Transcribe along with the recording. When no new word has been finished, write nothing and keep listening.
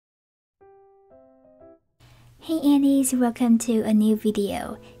Hey Annies, welcome to a new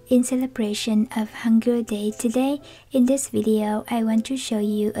video. In celebration of Hangul Day today, in this video, I want to show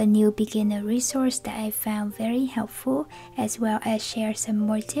you a new beginner resource that I found very helpful, as well as share some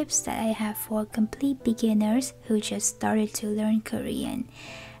more tips that I have for complete beginners who just started to learn Korean.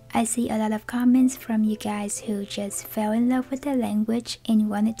 I see a lot of comments from you guys who just fell in love with the language and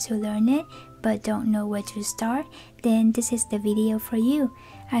wanted to learn it, but don't know where to start. Then this is the video for you.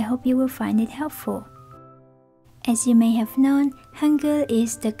 I hope you will find it helpful. As you may have known, Hangul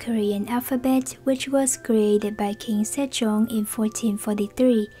is the Korean alphabet which was created by King Sejong in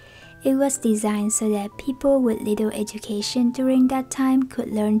 1443. It was designed so that people with little education during that time could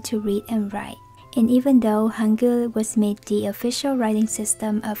learn to read and write. And even though Hangul was made the official writing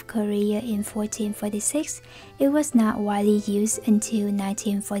system of Korea in 1446, it was not widely used until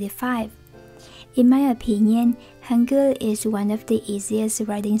 1945. In my opinion, Hangul is one of the easiest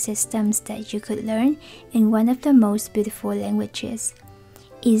writing systems that you could learn and one of the most beautiful languages.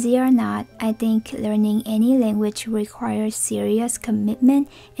 Easy or not, I think learning any language requires serious commitment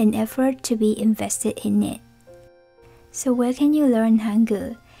and effort to be invested in it. So where can you learn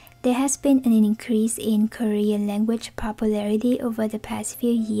Hangul? There has been an increase in Korean language popularity over the past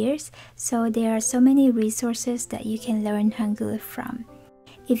few years, so there are so many resources that you can learn Hangul from.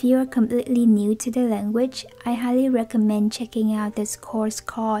 If you are completely new to the language, I highly recommend checking out this course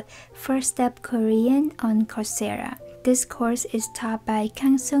called First Step Korean on Coursera. This course is taught by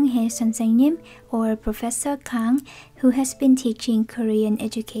Kang Sung-hye 선생님, or Professor Kang, who has been teaching Korean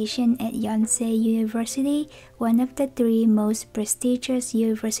education at Yonsei University, one of the 3 most prestigious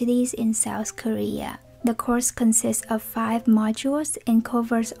universities in South Korea. The course consists of 5 modules and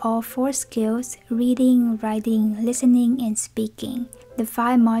covers all 4 skills: reading, writing, listening, and speaking. The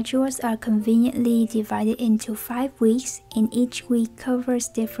 5 modules are conveniently divided into 5 weeks, and each week covers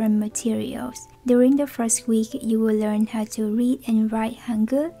different materials. During the first week, you will learn how to read and write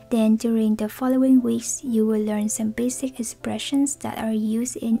Hangul. Then during the following weeks, you will learn some basic expressions that are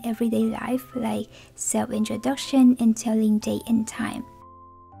used in everyday life, like self-introduction and telling date and time.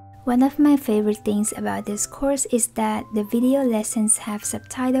 One of my favorite things about this course is that the video lessons have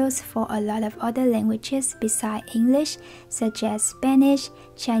subtitles for a lot of other languages besides English, such as Spanish,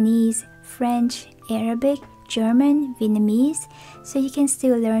 Chinese, French, Arabic, German, Vietnamese, so you can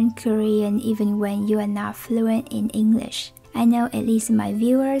still learn Korean even when you are not fluent in English. I know at least my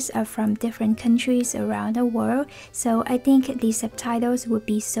viewers are from different countries around the world, so I think these subtitles would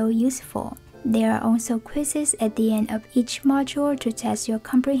be so useful. There are also quizzes at the end of each module to test your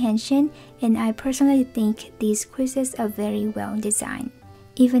comprehension, and I personally think these quizzes are very well designed.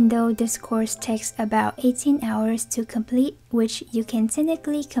 Even though this course takes about 18 hours to complete, which you can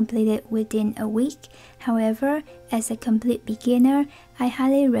technically complete it within a week, however, as a complete beginner, I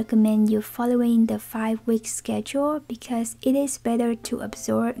highly recommend you following the 5-week schedule because it is better to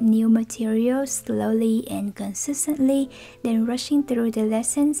absorb new materials slowly and consistently than rushing through the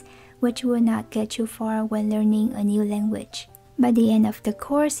lessons, which will not get you far when learning a new language. By the end of the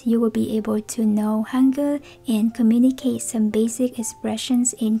course, you will be able to know Hangul and communicate some basic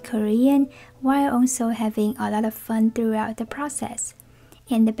expressions in Korean while also having a lot of fun throughout the process.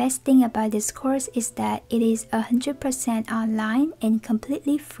 And the best thing about this course is that it is 100% online and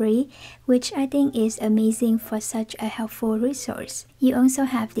completely free, which I think is amazing for such a helpful resource. You also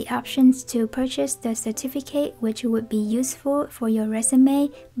have the options to purchase the certificate, which would be useful for your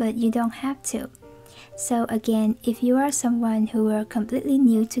resume, but you don't have to. So again, if you are someone who are completely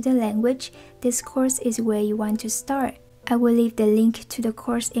new to the language, this course is where you want to start. I will leave the link to the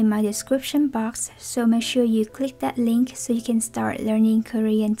course in my description box, so make sure you click that link so you can start learning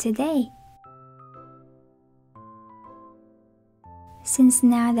Korean today. Since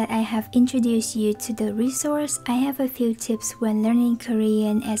now that I have introduced you to the resource, I have a few tips when learning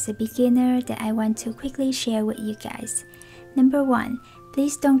Korean as a beginner that I want to quickly share with you guys. Number 1,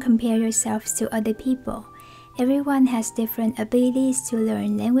 please don't compare yourselves to other people. Everyone has different abilities to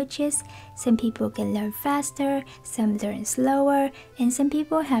learn languages. Some people can learn faster, some learn slower, and some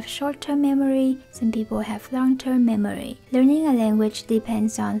people have short-term memory, some people have long-term memory. Learning a language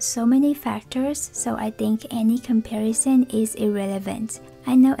depends on so many factors, so I think any comparison is irrelevant.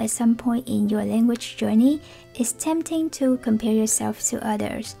 I know at some point in your language journey, it's tempting to compare yourself to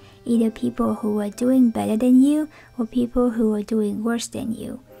others, either people who are doing better than you or people who are doing worse than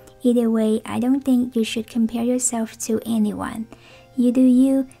you. Either way, I don't think you should compare yourself to anyone. You do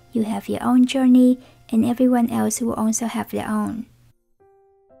you, you have your own journey, and everyone else will also have their own.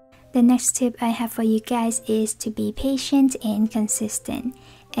 The next tip I have for you guys is to be patient and consistent.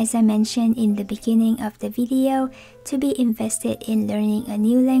 As I mentioned in the beginning of the video, to be invested in learning a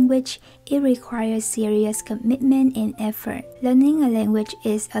new language, it requires serious commitment and effort. Learning a language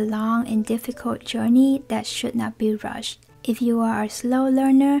is a long and difficult journey that should not be rushed. If you are a slow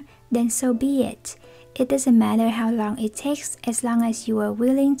learner, then so be it. It doesn't matter how long it takes as long as you are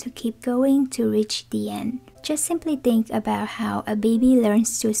willing to keep going to reach the end. Just simply think about how a baby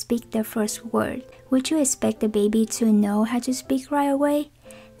learns to speak the first word. Would you expect a baby to know how to speak right away?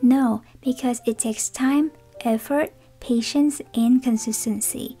 No, because it takes time, effort, patience, and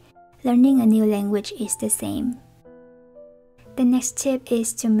consistency. Learning a new language is the same. The next tip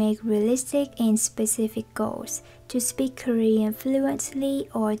is to make realistic and specific goals. To speak Korean fluently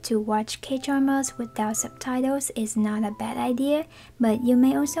or to watch K-dramas without subtitles is not a bad idea, but you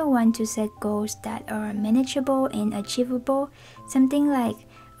may also want to set goals that are manageable and achievable. Something like,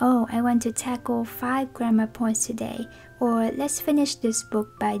 oh, I want to tackle 5 grammar points today, or let's finish this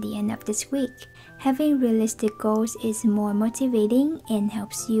book by the end of this week. Having realistic goals is more motivating and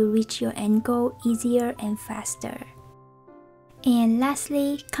helps you reach your end goal easier and faster. And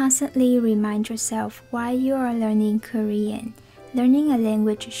lastly, constantly remind yourself why you are learning Korean. Learning a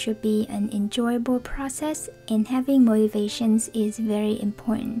language should be an enjoyable process, and having motivations is very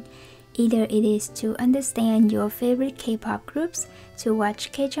important. Either it is to understand your favorite K-pop groups, to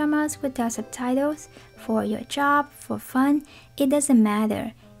watch K-dramas without subtitles, for your job, for fun, it doesn't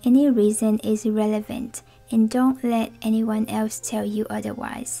matter. Any reason is relevant, and don't let anyone else tell you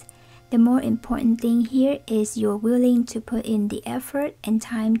otherwise. The more important thing here is you're willing to put in the effort and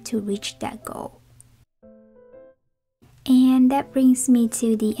time to reach that goal. And that brings me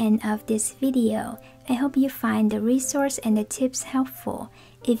to the end of this video. I hope you find the resource and the tips helpful.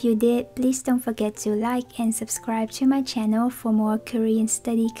 If you did, please don't forget to like and subscribe to my channel for more Korean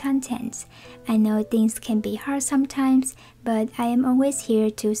study content. I know things can be hard sometimes, but I am always here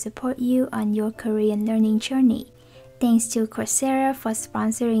to support you on your Korean learning journey. Thanks to Coursera for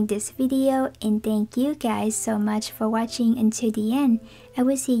sponsoring this video, and thank you guys so much for watching until the end. I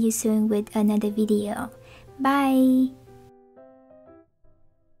will see you soon with another video. Bye!